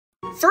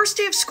First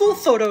day of school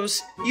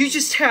photos, you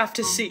just have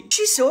to see.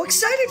 She's so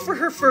excited for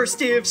her first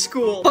day of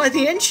school. By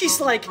the end,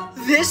 she's like,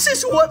 this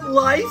is what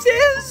life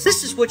is?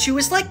 This is what she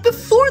was like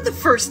before the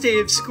first day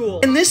of school.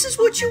 And this is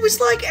what she was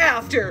like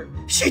after.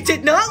 She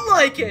did not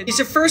like it. He's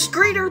a first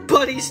grader,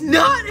 but he's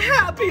not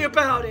happy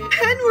about it.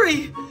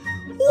 Henry,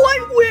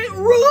 what went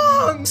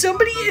wrong?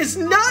 Somebody is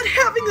not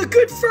having a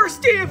good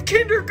first day of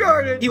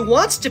kindergarten. He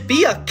wants to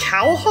be a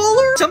cow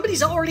hauler?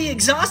 Somebody's already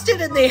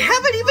exhausted and they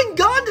haven't even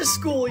gone to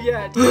school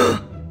yet.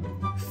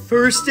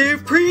 First day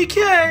of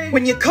pre-K.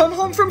 When you come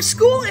home from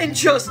school and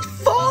just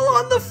fall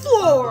on the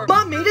floor.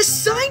 Mom made a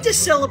sign to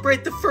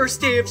celebrate the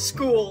first day of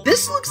school.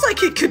 This looks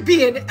like it could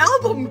be an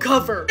album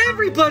cover.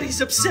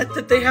 Everybody's upset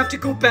that they have to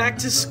go back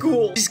to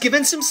school. She's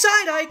given some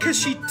side-eye because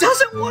she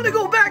doesn't want to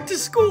go back to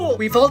school.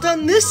 We've all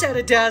done this at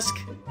a desk.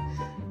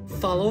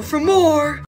 Follow for more.